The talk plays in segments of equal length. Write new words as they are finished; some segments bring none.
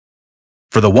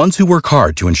For the ones who work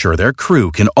hard to ensure their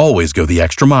crew can always go the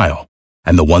extra mile,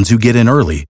 and the ones who get in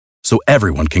early so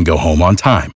everyone can go home on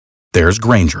time, there's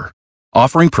Grainger,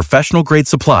 offering professional-grade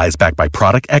supplies backed by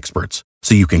product experts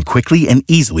so you can quickly and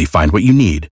easily find what you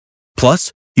need.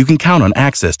 Plus, you can count on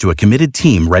access to a committed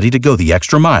team ready to go the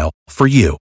extra mile for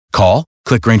you. Call,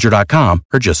 click Grainger.com,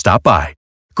 or just stop by.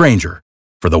 Grainger,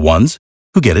 for the ones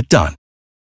who get it done.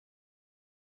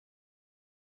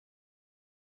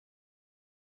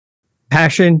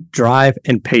 Passion, drive,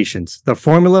 and patience. The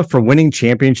formula for winning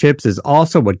championships is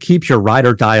also what keeps your ride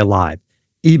or die alive.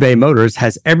 eBay Motors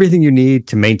has everything you need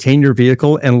to maintain your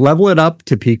vehicle and level it up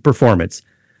to peak performance.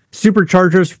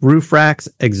 Superchargers, roof racks,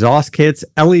 exhaust kits,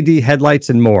 LED headlights,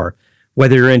 and more.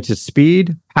 Whether you're into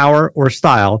speed, power, or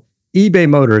style, eBay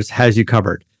Motors has you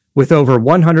covered. With over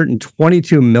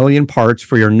 122 million parts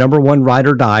for your number one ride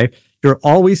or die, you'll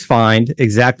always find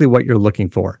exactly what you're looking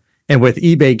for. And with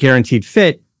eBay Guaranteed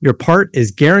Fit, your part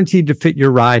is guaranteed to fit your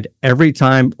ride every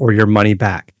time or your money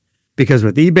back. Because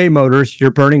with eBay Motors, you're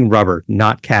burning rubber,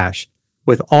 not cash.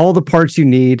 With all the parts you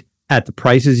need at the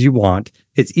prices you want,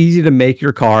 it's easy to make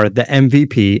your car the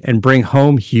MVP and bring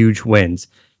home huge wins.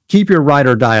 Keep your ride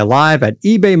or die alive at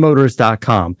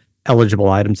ebaymotors.com. Eligible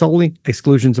items only.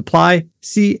 Exclusions apply.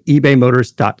 See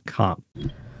ebaymotors.com.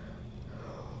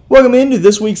 Welcome into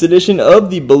this week's edition of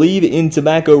the Believe in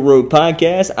Tobacco Road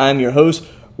podcast. I'm your host,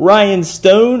 Ryan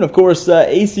Stone. Of course,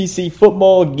 ACC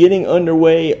football getting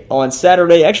underway on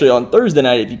Saturday, actually on Thursday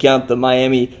night if you count the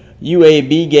Miami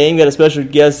UAB game. Got a special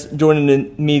guest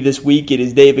joining me this week. It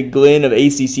is David Glenn of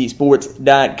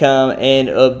ACCSports.com and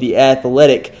of The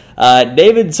Athletic.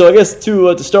 David, so I guess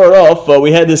to start off,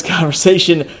 we had this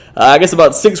conversation, I guess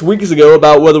about 6 weeks ago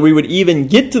about whether we would even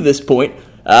get to this point.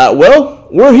 Well,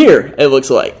 we're here, it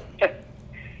looks like.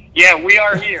 Yeah, we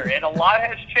are here, and a lot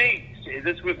has changed.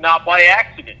 This was not by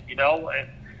accident, you know. And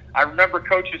I remember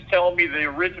coaches telling me the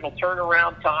original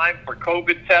turnaround time for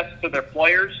COVID tests to their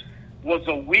players was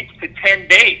a week to 10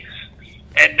 days.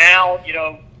 And now, you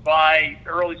know, by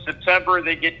early September,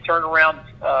 they get turnaround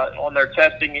on their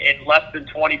testing in less than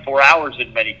 24 hours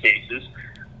in many cases.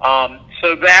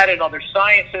 So that and other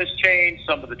science has changed.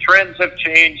 Some of the trends have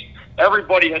changed.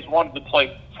 Everybody has wanted to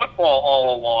play football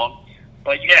all along.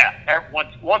 But, yeah,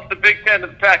 once the Big Ten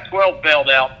and the Pac-12 bailed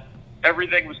out,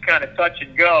 everything was kind of touch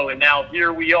and go, and now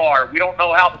here we are. We don't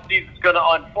know how the season's going to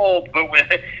unfold, but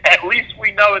at least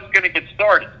we know it's going to get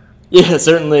started. Yeah,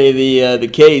 certainly the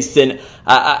case. And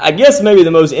I guess maybe the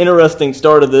most interesting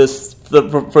start of this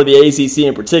for the ACC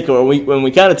in particular, when we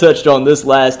kind of touched on this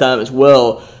last time as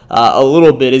well a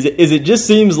little bit, is it just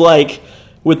seems like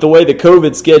with the way the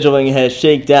COVID scheduling has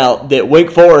shaked out that Wake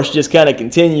Forest just kind of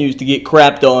continues to get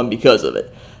crapped on because of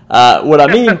it. What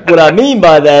I mean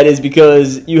by that is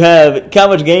because you have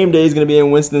College Game Day is going to be in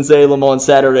Winston-Salem on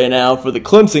Saturday now for the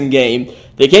Clemson game.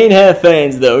 They can't have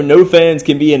fans, though. No fans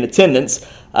can be in attendance.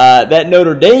 That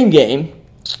Notre Dame game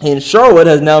in Charlotte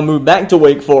has now moved back to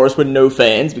Wake Forest with no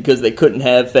fans because they couldn't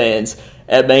have fans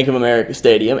at Bank of America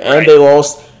Stadium, and they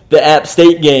lost the App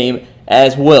State game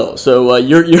as well. So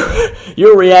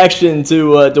your reaction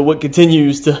to what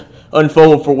continues to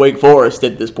unfold for Wake Forest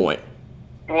at this point?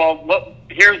 Well, look,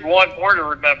 here's one more to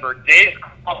remember. Dave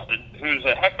Clawson, who's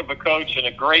a heck of a coach and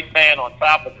a great man on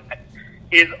top of that,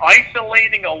 is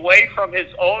isolating away from his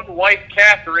own wife,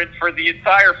 Catherine, for the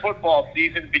entire football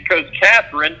season because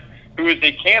Catherine, who is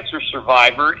a cancer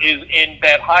survivor, is in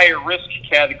that higher risk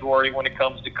category when it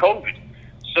comes to COVID.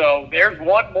 So there's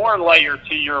one more layer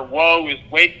to your woe is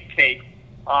Wake cake.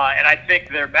 And I think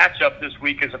their matchup this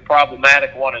week is a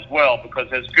problematic one as well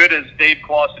because as good as Dave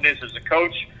Clawson is as a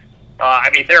coach,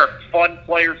 they're fun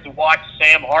players to watch.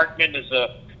 Sam Hartman is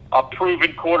a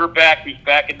proven quarterback who's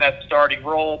back in that starting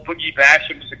role. Boogie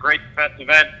Basham is a great defensive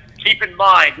end. Keep in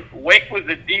mind, Wake was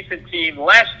a decent team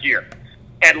last year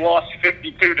and lost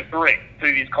 52-3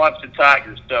 to these Clemson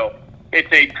Tigers. So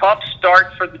it's a tough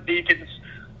start for the Deacons.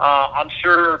 I'm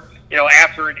sure,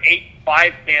 after an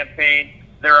 8-5 campaign,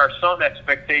 there are some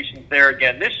expectations there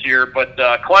again this year, but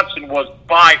Clemson was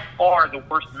by far the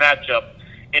worst matchup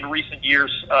in recent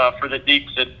years for the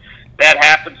Deeps, and that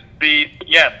happens to be,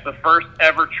 yes, the first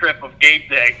ever trip of game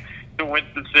day to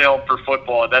Winston-Salem for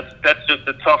football. That's just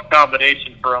a tough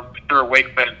combination for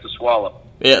Wake fans to swallow.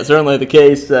 Yeah, certainly the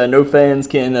case. No fans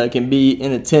can be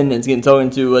in attendance. Again, talking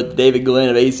to David Glenn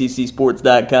of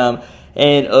ACCSports.com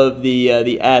and of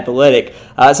the Athletic.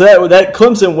 So that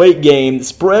Clemson-Wake game, the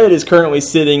spread is currently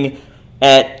sitting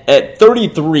at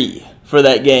 33 for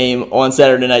that game on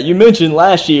Saturday night. You mentioned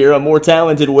last year a more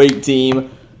talented Wake team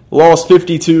lost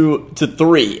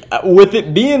 52-3. With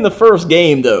it being the first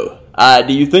game, though,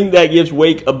 do you think that gives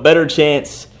Wake a better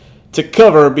chance to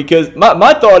cover? Because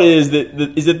my thought is that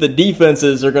the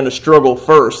defenses are going to struggle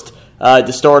first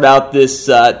to start out this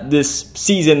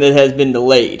season that has been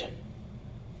delayed.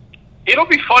 It'll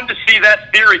be fun to see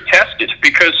that theory tested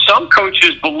because some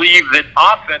coaches believe that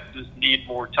offenses need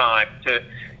more time to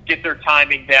get their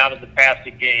timing down in the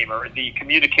passing game or the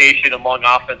communication among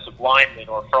offensive linemen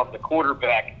or from the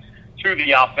quarterback to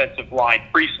the offensive line,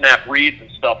 pre-snap reads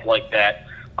and stuff like that.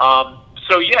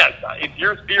 So, yes, if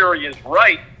your theory is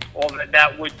right, well, then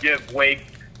that would give Wake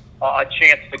a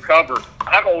chance to cover.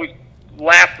 I've always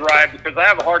laughed, Ryan, because I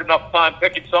have a hard enough time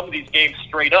picking some of these games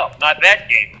straight up. Not that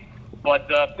game, but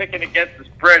picking against the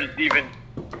spread is even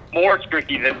more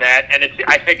tricky than that, and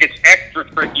I think it's extra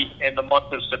tricky in the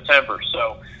month of September.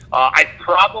 So I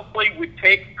probably would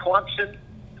take Clemson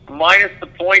minus the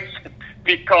points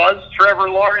because Trevor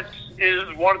Lawrence is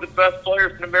one of the best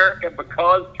players in America,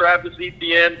 because Travis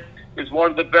Etienne is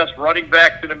one of the best running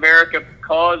backs in America,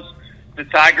 because the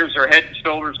Tigers are head and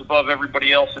shoulders above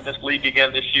everybody else in this league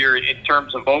again this year in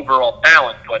terms of overall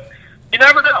talent. But you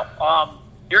never know.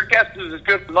 Your guess is as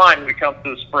good as mine when it comes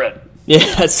to the spread. Yeah,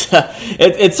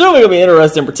 it's certainly going to be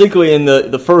interesting, particularly in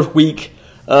the first week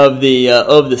of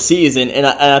the season. And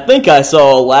I think I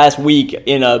saw last week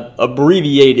in a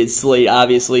abbreviated slate,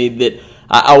 obviously, that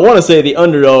I want to say the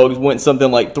underdogs went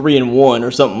something like 3-1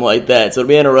 or something like that. So it'll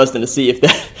be interesting to see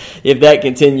if that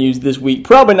continues this week.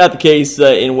 Probably not the case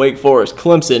in Wake Forest,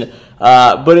 Clemson.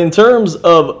 But in terms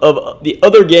of the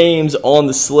other games on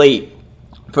the slate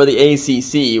for the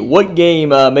ACC, what game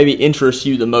maybe interests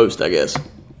you the most, I guess?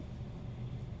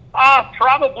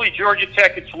 Probably Georgia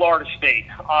Tech and Florida State.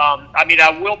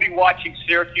 I will be watching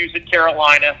Syracuse at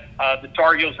Carolina. The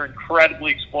Tar Heels are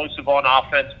incredibly explosive on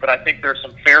offense, but I think there's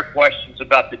some fair questions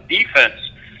about the defense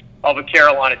of a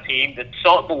Carolina team that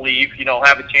some believe,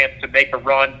 have a chance to make a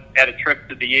run at a trip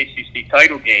to the ACC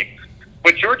title game.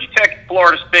 But Georgia Tech and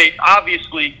Florida State,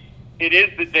 obviously, it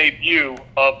is the debut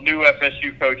of new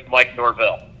FSU coach Mike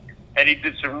Norvell. And he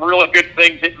did some really good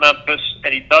things at Memphis,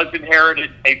 and he does inherit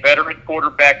a veteran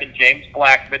quarterback in James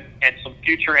Blackman and some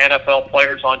future NFL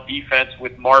players on defense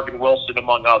with Marvin Wilson,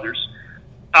 among others.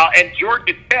 And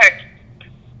Georgia Tech,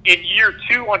 in year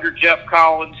 2 under Jeff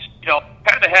Collins,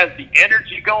 kind of has the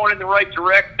energy going in the right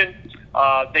direction.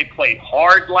 They played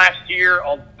hard last year.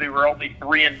 They were only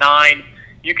 3-9.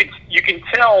 You can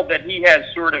tell that he has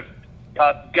sort of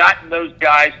gotten those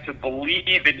guys to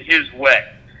believe in his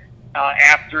way.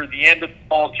 After the end of the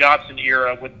Paul Johnson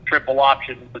era with triple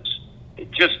option,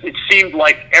 it seemed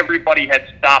like everybody had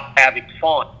stopped having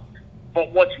fun.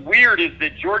 But what's weird is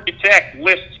that Georgia Tech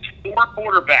lists 4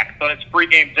 quarterbacks on its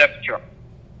pregame depth chart.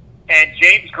 And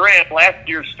James Grant, last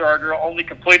year's starter, only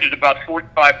completed about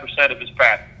 45% of his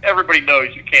passes. Everybody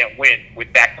knows you can't win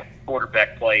with that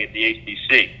quarterback play in the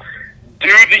ACC.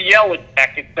 Do the Yellow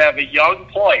Jackets have a young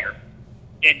player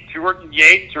in Jordan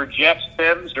Yates or Jeff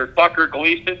Sims or Tucker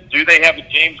Gleason? Do they have a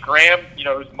James Graham,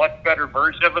 who's a much better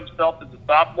version of himself as a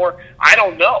sophomore? I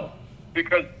don't know,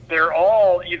 because they're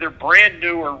all either brand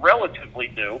new or relatively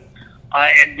new.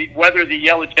 And whether the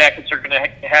Yellow Jackets are going to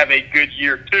have a good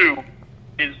year, too,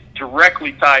 is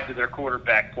directly tied to their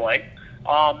quarterback play.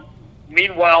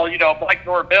 Meanwhile, Mike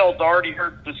Norvell's already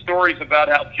heard the stories about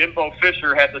how Jimbo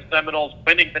Fisher had the Seminoles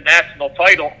winning the national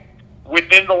title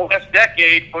within the last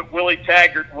decade, but Willie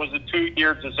Taggart was a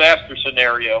 2-year disaster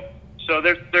scenario. So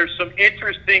there's some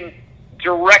interesting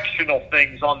directional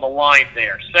things on the line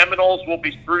there. Seminoles will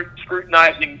be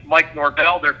scrutinizing Mike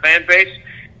Norvell, their fan base,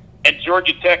 and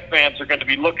Georgia Tech fans are going to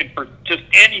be looking for just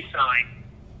any sign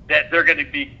that they're going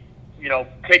to be,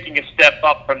 taking a step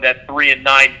up from that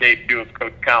 3-9 debut of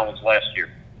Coach Collins last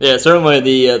year. Yeah, certainly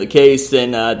the case,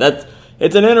 and that's.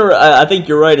 It's I think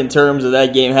you're right in terms of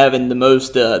that game having the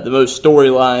most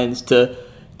storylines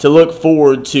to look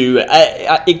forward to.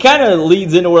 It kind of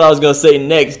leads into what I was going to say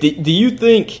next. Do you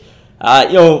think,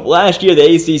 last year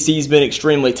the ACC's been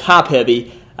extremely top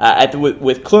heavy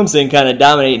with Clemson kind of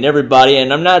dominating everybody,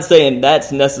 and I'm not saying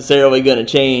that's necessarily going to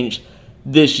change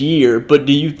this year, but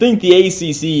do you think the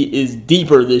ACC is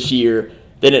deeper this year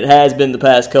than it has been the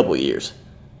past couple of years?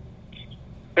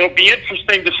 It'll be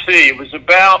interesting to see. It was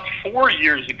about 4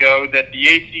 years ago that the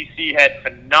ACC had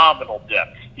phenomenal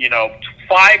depth.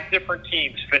 5 different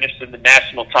teams finished in the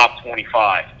national top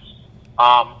 25.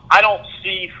 I don't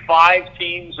see 5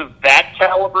 teams of that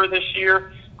caliber this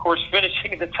year. Of course,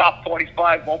 finishing in the top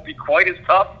 25 won't be quite as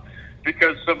tough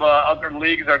because some other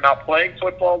leagues are not playing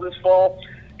football this fall.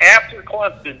 After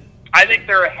Clemson, I think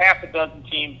there are half a dozen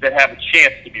teams that have a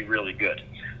chance to be really good.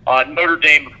 Notre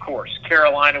Dame, of course.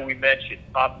 Carolina, we mentioned.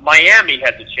 Miami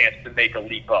has a chance to make a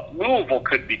leap up. Louisville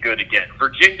could be good again.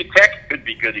 Virginia Tech could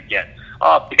be good again.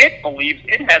 Pitt believes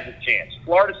it has a chance.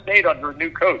 Florida State under a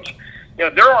new coach.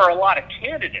 There are a lot of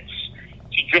candidates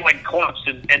to join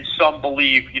Clemson, and some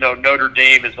believe, Notre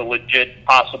Dame is a legit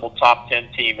possible top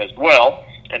 10 team as well.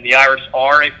 And the Irish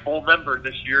are a full member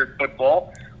this year in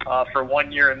football for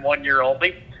 1 year and 1 year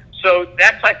only. So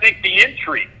that's, I think, the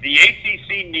intrigue. The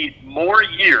ACC needs more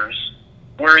years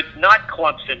where it's not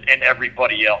Clemson and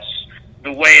everybody else,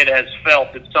 the way it has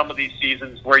felt in some of these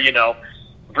seasons where,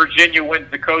 Virginia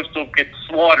wins the Coastal, gets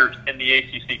slaughtered in the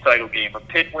ACC title game, or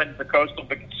Pitt wins the Coastal,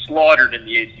 but gets slaughtered in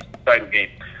the ACC title game.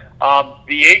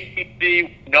 The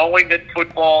ACC, knowing that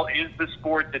football is the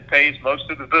sport that pays most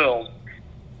of the bills,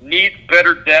 needs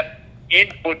better depth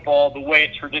in football the way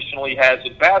it traditionally has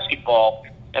in basketball.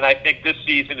 And I think this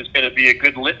season is going to be a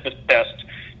good litmus test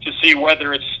to see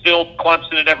whether it's still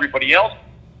Clemson and everybody else,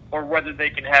 or whether they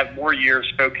can have more years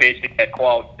showcasing that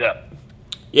quality depth.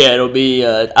 Yeah, it'll be.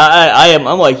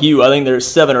 I'm like you. I think there's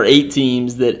 7 or 8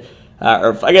 teams that,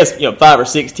 or I guess 5 or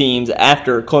 6 teams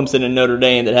after Clemson and Notre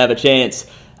Dame that have a chance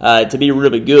to be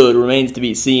really good. Remains to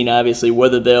be seen, obviously,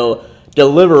 whether they'll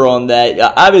deliver on that.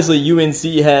 Obviously,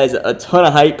 UNC has a ton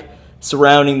of hype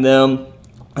surrounding them.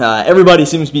 Everybody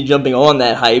seems to be jumping on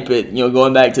that hype.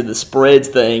 Going back to the spreads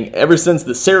thing, ever since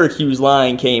the Syracuse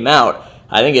line came out,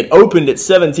 I think it opened at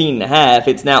 17.5.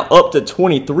 It's now up to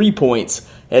 23 points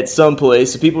at some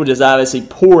place. So people are just obviously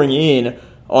pouring in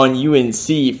on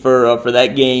UNC for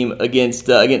that game against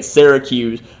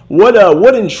Syracuse.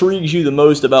 What intrigues you the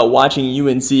most about watching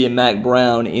UNC and Mack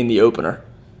Brown in the opener?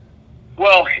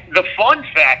 Well, the fun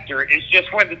factor is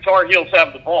just when the Tar Heels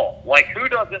have the ball. Like, who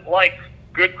doesn't like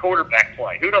good quarterback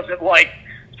play? Who doesn't like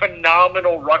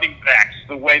phenomenal running backs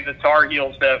the way the Tar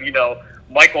Heels have,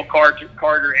 Michael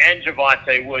Carter and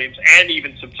Javonte Williams, and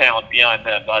even some talent beyond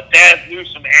them. Daz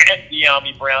Newsome and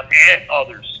De'Ami Brown and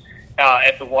others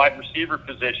at the wide receiver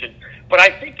position. But I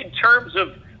think in terms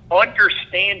of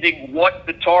understanding what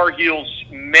the Tar Heels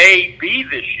may be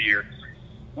this year,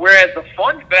 whereas the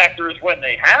fun factor is when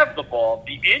they have the ball,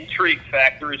 the intrigue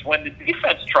factor is when the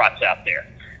defense trots out there.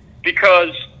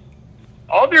 Because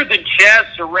other than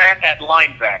Chaz Surratt at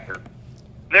linebacker,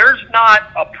 there's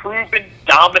not a proven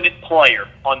dominant player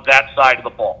on that side of the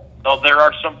ball. Now, there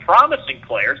are some promising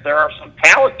players. There are some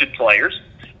talented players.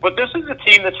 But this is a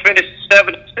team that's finished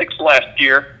 7-6 last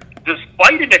year,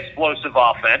 despite an explosive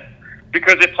offense,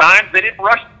 because at times they didn't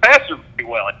rush the passer very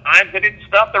well. At times they didn't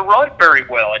stop the run very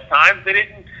well. At times they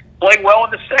didn't play well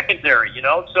in the secondary,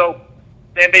 So,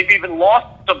 and they've even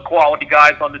lost some quality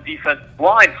guys on the defensive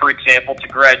line, for example, to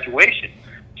graduation.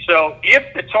 So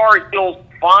if the Tar Heels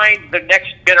find the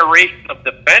next generation of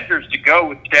defenders to go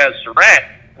with Chaz Surratt,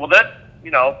 well then,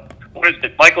 what is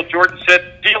it? Michael Jordan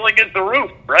said, ceiling is the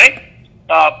roof, right?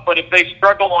 But if they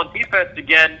struggle on defense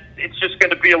again, it's just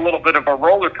going to be a little bit of a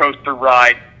roller coaster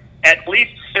ride. At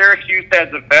least Syracuse has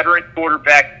a veteran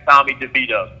quarterback, Tommy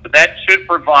DeVito. So that should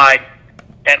provide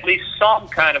at least some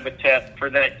kind of a test for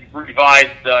that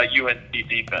revised UNC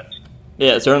defense.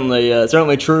 Yeah,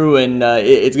 certainly true, and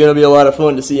it's going to be a lot of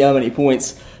fun to see how many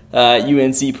points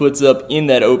UNC puts up in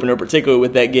that opener, particularly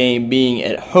with that game being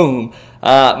at home.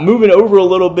 Moving over a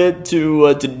little bit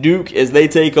to Duke as they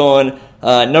take on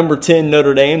number 10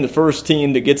 Notre Dame, the first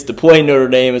team that gets to play Notre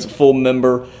Dame as a full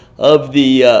member of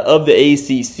the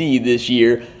ACC this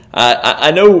year.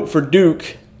 I know for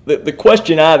Duke, the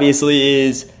question obviously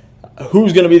is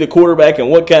who's going to be the quarterback and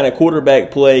what kind of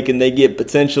quarterback play can they get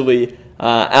potentially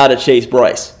out of Chase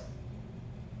Bryce.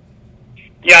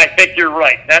 Yeah, I think you're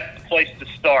right. That's the place to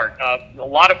start. A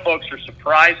lot of folks are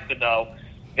surprised to know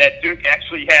that Duke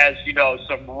actually has,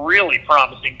 some really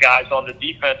promising guys on the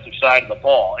defensive side of the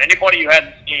ball. Anybody who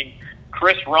hasn't seen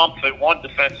Chris Rumpf at one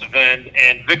defensive end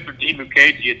and Victor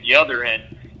Dimukeji at the other end,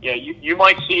 you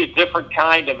might see a different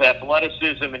kind of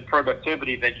athleticism and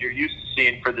productivity than you're used to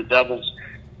seeing for the Devils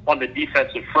on the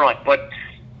defensive front. But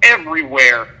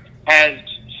everywhere has,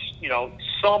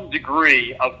 some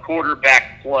degree of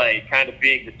quarterback play kind of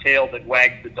being the tail that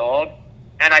wags the dog.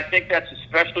 And I think that's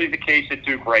especially the case at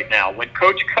Duke right now. When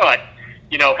Coach Cutt,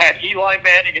 had Eli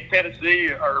Manning at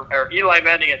Tennessee, or Eli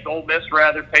Manning at Ole Miss,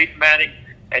 rather, Peyton Manning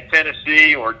at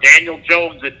Tennessee, or Daniel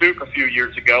Jones at Duke a few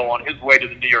years ago on his way to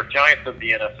the New York Giants of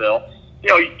the NFL,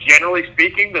 generally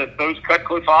speaking, those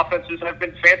Cutcliffe offenses have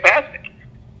been fantastic.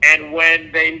 And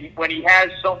when he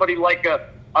has somebody like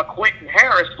a Quentin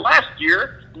Harris last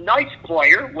year, nice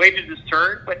player, waited his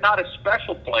turn, but not a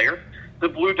special player, the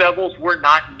Blue Devils were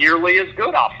not nearly as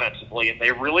good offensively, and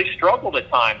they really struggled at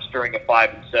times during a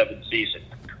 5-7 season.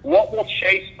 What will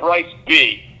Chase Bryce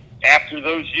be after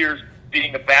those years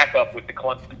being a backup with the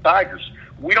Clemson Tigers?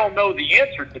 We don't know the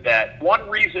answer to that. One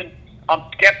reason I'm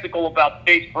skeptical about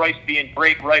Chase Bryce being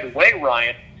great right away,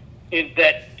 Ryan, is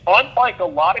that unlike a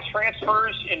lot of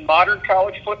transfers in modern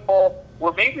college football,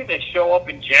 where maybe they show up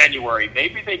in January,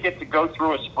 maybe they get to go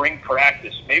through a spring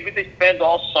practice, maybe they spend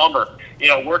all summer,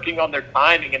 working on their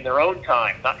timing in their own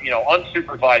time, not,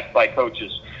 unsupervised by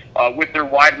coaches, with their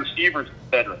wide receivers,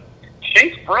 etc.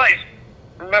 Chase Bryce,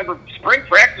 remember, spring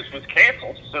practice was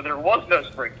canceled, so there was no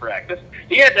spring practice.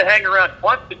 He had to hang around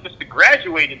Clemson just to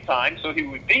graduate in time, so he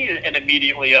would be an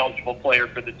immediately eligible player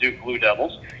for the Duke Blue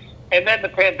Devils. And then the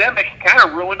pandemic kind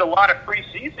of ruined a lot of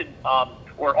preseason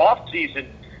or off-season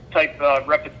type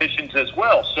repetitions as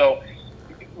well. So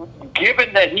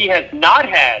given that he has not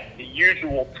had the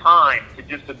usual time to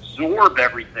just absorb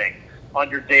everything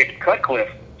under David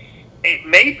Cutcliffe, it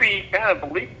may be kind of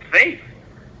a leap of faith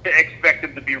to expect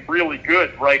him to be really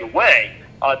good right away.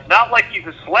 It's not like he's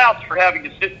a slouch for having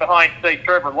to sit behind, say,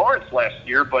 Trevor Lawrence last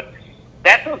year, but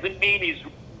that doesn't mean he's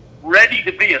ready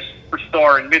to be a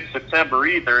superstar in mid-September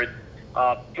either.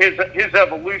 His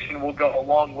evolution will go a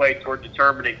long way toward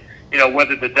determining,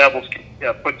 whether the Devils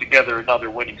can put together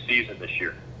another winning season this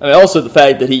year. I mean, also the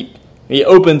fact that he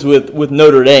opens with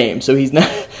Notre Dame, so he's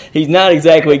not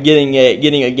exactly getting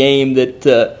a game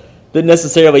that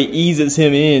necessarily eases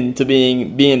him into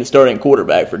being the starting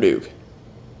quarterback for Duke.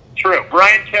 True.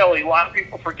 Brian Kelly, a lot of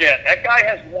people forget, that guy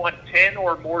has won 10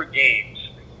 or more games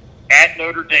at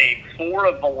Notre Dame 4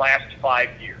 of the last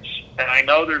 5 years. And I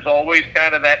know there's always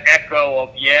kind of that echo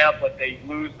of, but they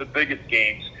lose the biggest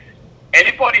games.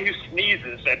 Anybody who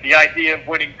sneezes at the idea of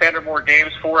winning 10 or more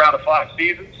games 4 out of 5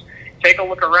 seasons, take a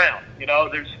look around.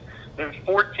 There's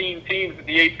 14 teams in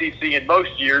the ACC in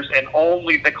most years, and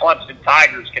only the Clemson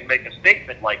Tigers can make a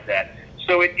statement like that.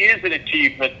 So it is an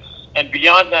achievement. And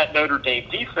beyond that, Notre Dame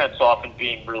defense often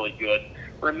being really good.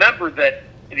 Remember that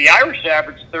the Irish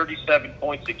averaged 37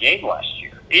 points a game last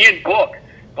year. Ian Book,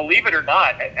 believe it or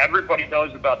not, everybody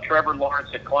knows about Trevor Lawrence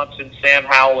at Clemson, Sam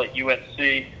Howell at UNC.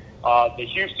 The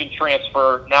Houston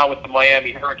transfer, now with the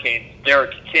Miami Hurricanes,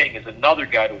 Derek King is another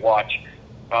guy to watch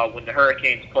when the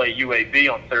Hurricanes play UAB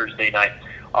on Thursday night.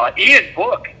 Ian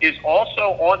Book is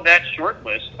also on that short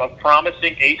list of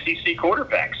promising ACC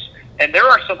quarterbacks. And there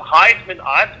are some Heisman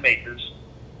odds makers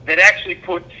that actually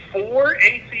put 4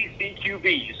 ACC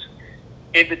QBs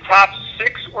in the top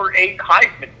 6 or 8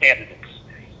 Heisman candidates.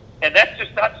 And that's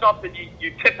just not something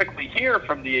you typically hear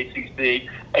from the ACC.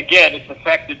 Again, it's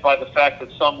affected by the fact that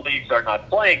some leagues are not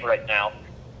playing right now.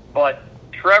 But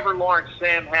Trevor Lawrence,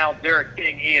 Sam Howell, Derek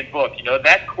King, Ian Book,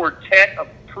 that quartet of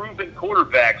proven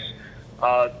quarterbacks,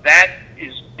 that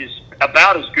is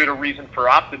about as good a reason for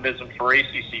optimism for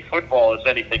ACC football as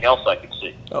anything else I can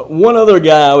see. One other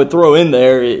guy I would throw in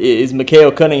there is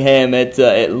Mikael Cunningham at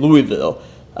Louisville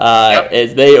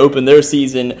as they open their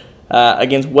season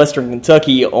against Western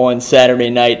Kentucky on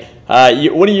Saturday night.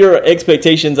 What are your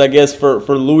expectations, I guess, for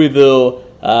Louisville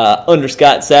under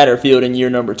Scott Satterfield in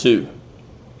year number 2?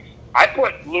 I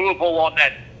put Louisville on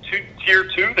that tier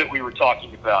 2 that we were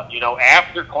talking about.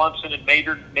 After Clemson and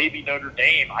maybe Notre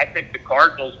Dame, I think the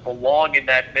Cardinals belong in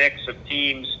that mix of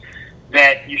teams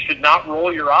that you should not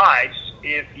roll your eyes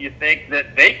if you think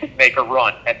that they could make a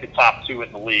run at the top 2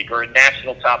 in the league or a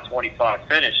national top 25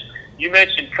 finish. You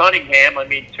mentioned Cunningham.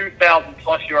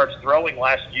 2,000-plus yards throwing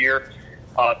last year,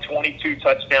 22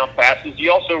 touchdown passes. He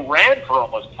also ran for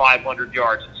almost 500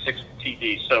 yards and 6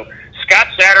 TDs. So Scott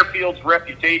Satterfield's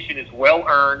reputation is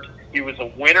well-earned. He was a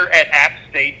winner at App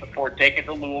State before taking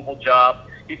the Louisville job.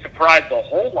 He surprised a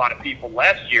whole lot of people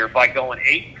last year by going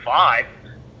 8-5.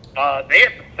 They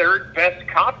had the 3rd best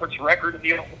conference record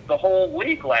in the whole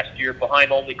league last year,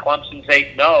 behind only Clemson's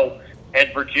 8-0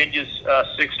 and Virginia's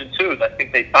 6-2. I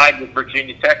think they tied with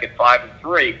Virginia Tech at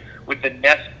 5-3 with the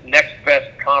next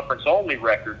best conference only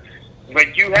record.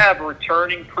 When you have a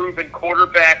returning proven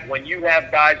quarterback, when you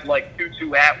have guys like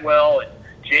Tutu Atwell and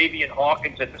Javian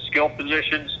Hawkins at the skill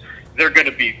positions, they're going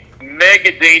to be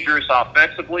mega dangerous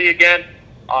offensively again.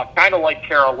 Kind of like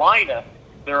Carolina,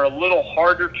 they're a little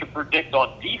harder to predict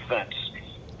on defense,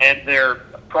 and their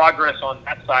progress on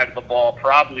that side of the ball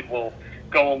probably will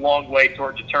go a long way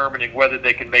toward determining whether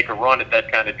they can make a run at that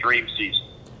kind of dream season.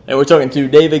 And we're talking to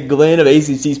David Glenn of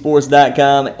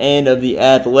ACCSports.com and of The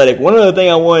Athletic. One other thing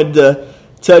I wanted to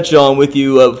touch on with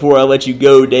you before I let you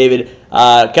go, David,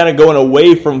 kind of going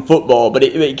away from football, but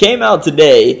it came out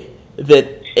today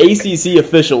that ACC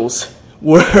officials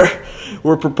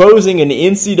were proposing an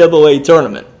NCAA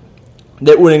tournament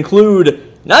that would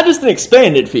include not just an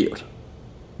expanded field,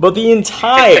 but the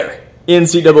entire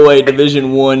NCAA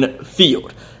Division I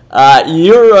field.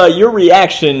 Your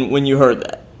reaction when you heard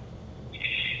that?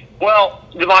 Well,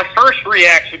 my first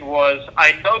reaction was,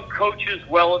 I know coaches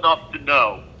well enough to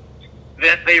know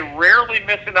that they rarely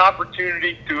miss an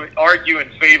opportunity to argue in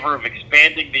favor of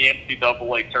expanding the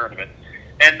NCAA tournament,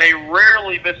 and they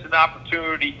rarely miss an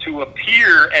opportunity to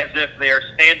appear as if they are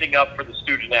standing up for the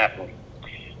student athlete.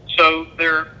 So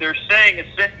they're saying,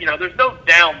 there's no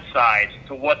downside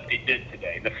to what they did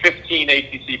today. The 15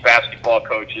 ACC basketball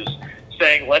coaches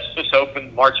saying, let's just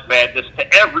open March Madness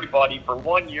to everybody for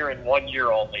 1 year and 1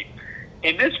 year only.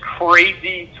 In this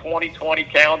crazy 2020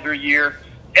 calendar year,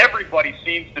 everybody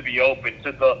seems to be open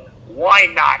to the why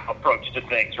not approach to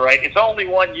things, right? It's only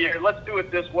 1 year. Let's do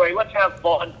it this way. Let's have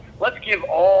fun. Let's give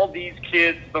all these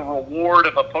kids the reward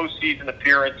of a postseason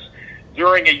appearance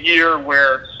during a year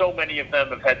where so many of them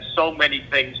have had so many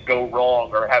things go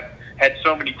wrong or have had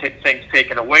so many things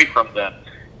taken away from them.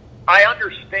 I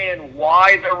understand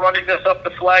why they're running this up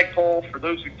the flagpole. For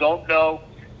those who don't know,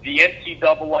 the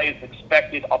NCAA is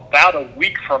expected about a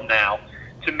week from now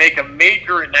to make a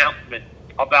major announcement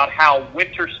about how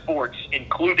winter sports,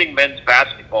 including men's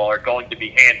basketball, are going to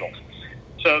be handled.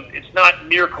 So it's not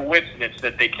mere coincidence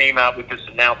that they came out with this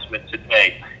announcement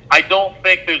today. I don't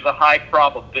think there's a high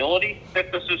probability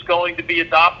that this is going to be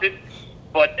adopted,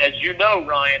 but as you know,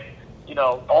 Ryan,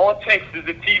 all it takes is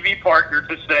a TV partner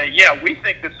to say, yeah, we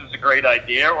think this is a great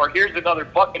idea, or here's another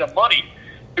bucket of money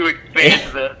to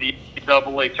expand the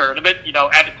NCAA tournament,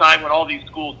 at a time when all these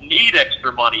schools need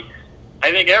extra money.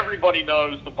 I think everybody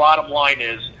knows the bottom line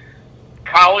is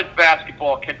college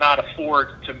basketball cannot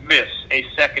afford to miss a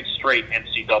second straight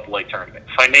NCAA tournament,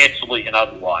 financially and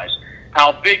otherwise.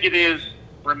 How big it is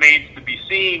remains to be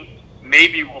seen.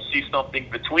 Maybe we'll see something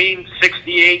between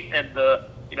 68 and the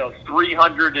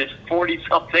 340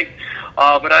 something.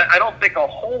 But I don't think a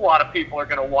whole lot of people are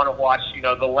going to want to watch,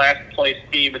 the last place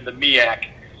team in the MEAC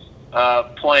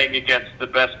playing against the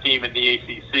best team in the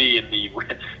ACC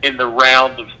in the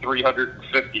round of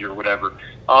 350 or whatever.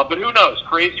 But who knows?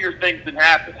 Crazier things have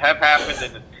happened,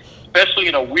 and especially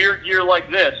in a weird year like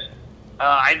this,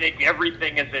 I think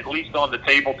everything is at least on the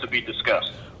table to be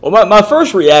discussed. Well, my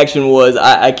first reaction was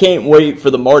I can't wait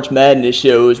for the March Madness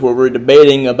shows where we're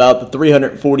debating about the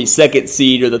 342nd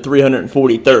seed or the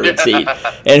 343rd seed,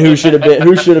 and who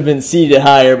should have been seeded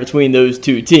higher between those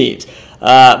two teams.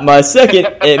 My second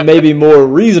and maybe more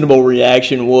reasonable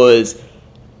reaction was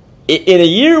in a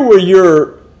year where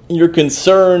you're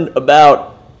concerned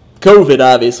about COVID,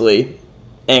 obviously,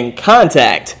 and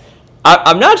contact.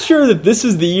 I'm not sure that this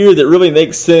is the year that really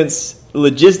makes sense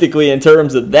logistically in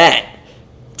terms of that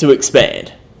to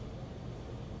expand.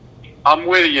 I'm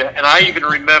with you, and I even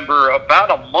remember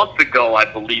about a month ago,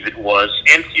 I believe it was,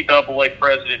 NCAA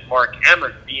President Mark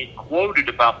Emmert being quoted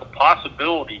about the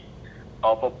possibility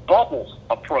of a bubble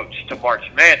approach to March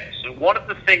Madness. And one of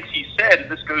the things he said, and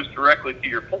this goes directly to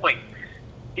your point,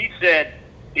 he said,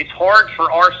 it's hard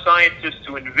for our scientists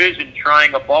to envision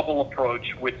trying a bubble approach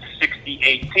with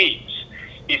 68 teams.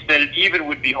 He said it even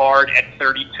would be hard at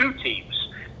 32 teams.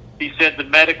 He said the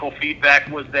medical feedback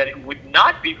was that it would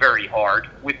not be very hard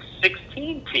with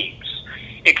 16 teams.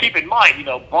 And keep in mind,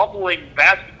 bubbling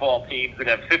basketball teams that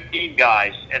have 15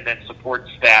 guys and then support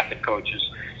staff and coaches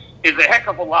is a heck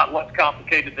of a lot less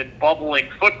complicated than bubbling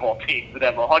football teams that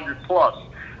have 100 plus,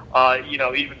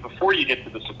 even before you get to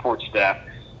the support staff.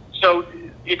 So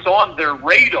it's on their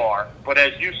radar, but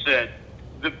as you said,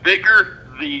 the bigger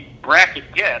the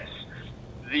bracket gets,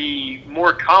 the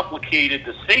more complicated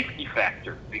the safety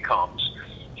factor becomes,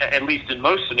 at least in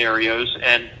most scenarios,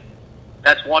 and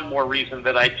that's one more reason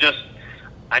that I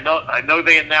know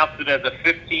they announced it as a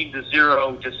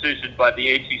 15-0 decision by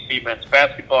the ACC men's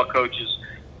basketball coaches.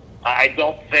 I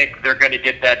don't think they're going to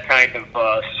get that kind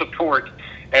of support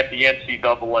at the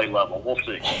NCAA level. We'll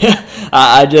see.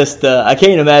 I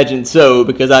can't imagine so,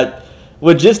 because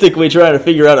logistically trying to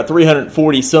figure out a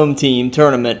 340-some team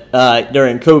tournament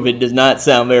during COVID does not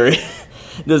sound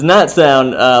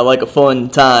like a fun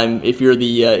time if you're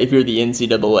the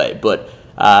NCAA. But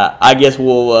I guess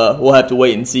we'll have to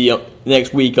wait and see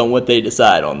next week on what they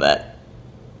decide on that.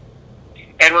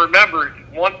 And remember,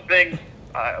 one thing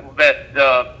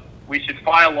that we should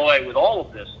file away with all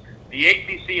of this: the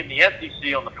ACC and the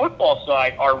SEC on the football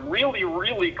side are really,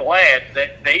 really glad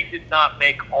that they did not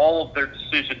make all of their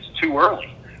decisions too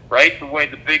early, right? The way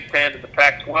the Big Ten and the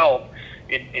Pac-12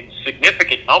 in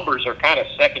significant numbers are kind of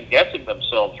second-guessing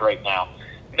themselves right now.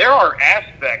 There are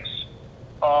aspects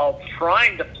of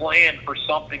trying to plan for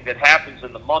something that happens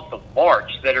in the month of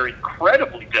March that are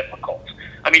incredibly difficult.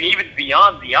 I mean, even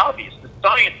beyond the obvious, the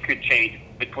science could change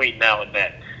between now and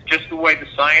then, just the way the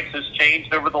science has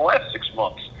changed over the last 6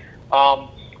 months.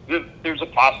 There's a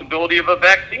possibility of a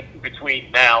vaccine between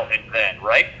now and then,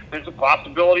 right? There's a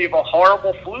possibility of a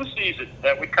horrible flu season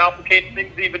that would complicate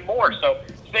things even more. So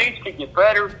things could get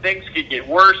better, things could get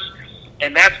worse,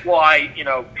 and that's why,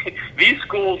 these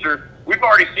schools we've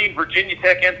already seen Virginia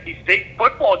Tech, NC State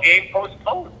football game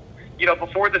postponed,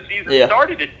 before the season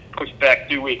started, it pushed back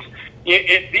 2 weeks.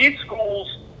 These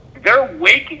schools, they're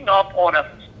waking up on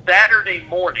a Saturday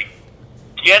morning,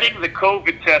 getting the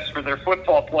COVID test for their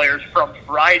football players from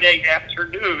Friday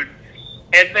afternoon,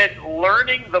 and then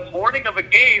learning the morning of a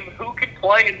game who can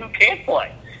play and who can't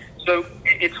play. So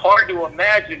it's hard to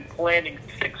imagine planning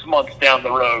 6 months down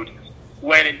the road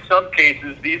when in some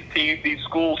cases these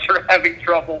schools are having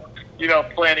trouble,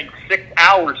 planning 6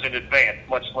 hours in advance,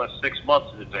 much less 6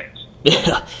 months in advance.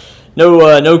 Yeah,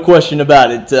 no question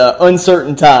about it.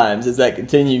 Uncertain times, as that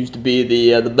continues to be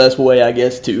the best way, I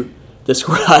guess, to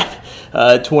describe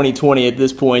 2020 at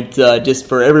this point, just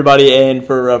for everybody and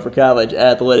for college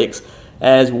athletics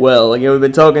as well. Again, we've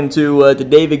been talking to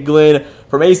David Glenn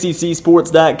from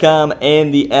ACCSports.com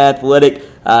and The Athletic.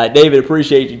 David,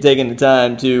 appreciate you taking the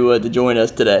time to join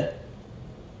us today.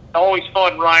 Always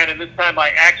fun, Ryan, and this time I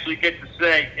actually get to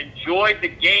say, enjoyed the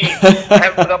game. I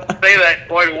haven't been up to say that in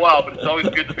quite a while, but it's always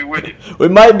good to be with you. We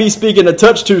might be speaking a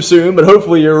touch too soon, but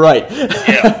hopefully you're right.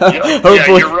 Yeah,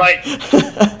 you're right.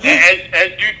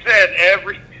 As you said,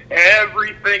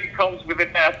 everything comes with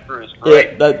an asterisk,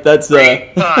 right? Yeah, that's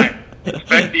great time.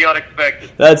 Expect the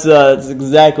unexpected. That's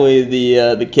exactly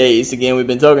the case. Again, we've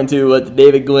been talking to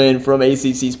David Glenn from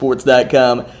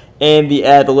ACCSports.com and The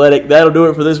Athletic. That'll do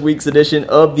it for this week's edition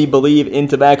of the Believe in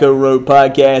Tobacco Road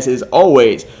podcast. As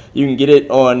always, you can get it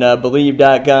on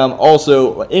Believe.com.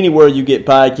 Also, anywhere you get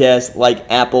podcasts like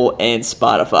Apple and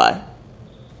Spotify.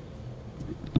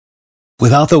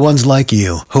 Without the ones like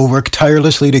you, who work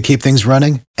tirelessly to keep things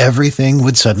running, everything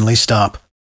would suddenly stop.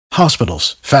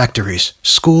 Hospitals, factories,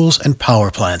 schools, and power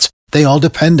plants, they all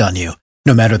depend on you.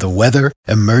 No matter the weather,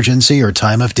 emergency, or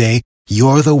time of day,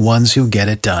 you're the ones who get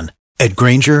it done. At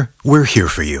Grainger, we're here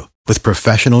for you with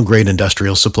professional-grade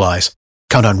industrial supplies.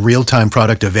 Count on real-time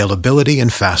product availability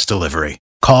and fast delivery.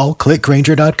 Call, click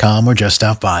Grainger.com, or just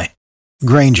stop by.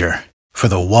 Grainger, for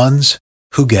the ones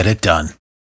who get it done.